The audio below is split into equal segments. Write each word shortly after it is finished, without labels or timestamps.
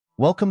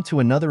Welcome to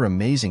another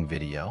amazing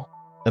video.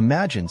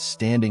 Imagine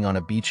standing on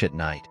a beach at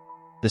night,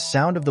 the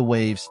sound of the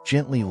waves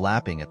gently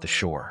lapping at the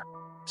shore.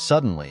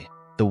 Suddenly,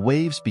 the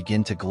waves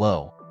begin to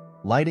glow,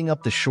 lighting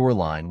up the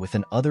shoreline with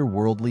an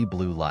otherworldly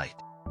blue light.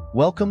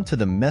 Welcome to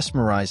the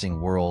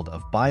mesmerizing world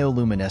of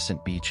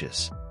bioluminescent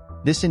beaches.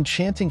 This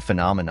enchanting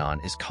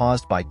phenomenon is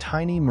caused by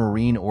tiny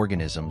marine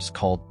organisms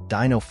called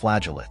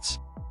dinoflagellates.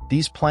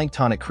 These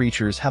planktonic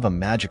creatures have a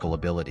magical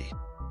ability.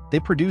 They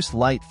produce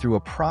light through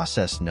a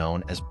process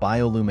known as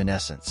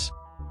bioluminescence.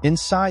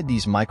 Inside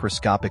these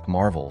microscopic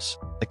marvels,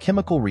 a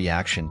chemical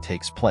reaction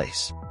takes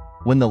place.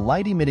 When the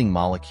light-emitting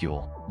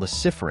molecule,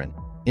 luciferin,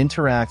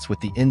 interacts with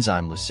the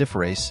enzyme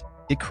luciferase,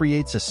 it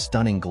creates a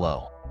stunning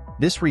glow.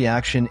 This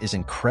reaction is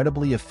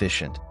incredibly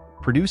efficient,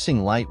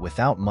 producing light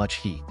without much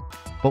heat.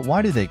 But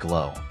why do they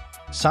glow?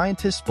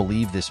 Scientists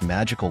believe this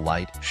magical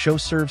light show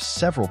serves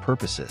several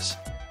purposes.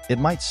 It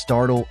might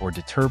startle or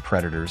deter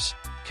predators,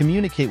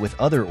 communicate with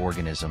other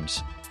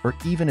organisms, or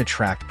even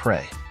attract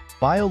prey.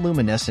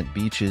 Bioluminescent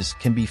beaches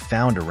can be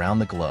found around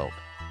the globe.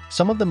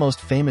 Some of the most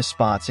famous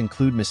spots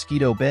include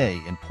Mosquito Bay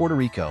in Puerto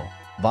Rico,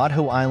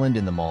 Vaadhoo Island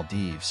in the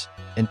Maldives,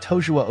 and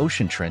Tojua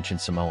Ocean Trench in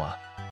Samoa.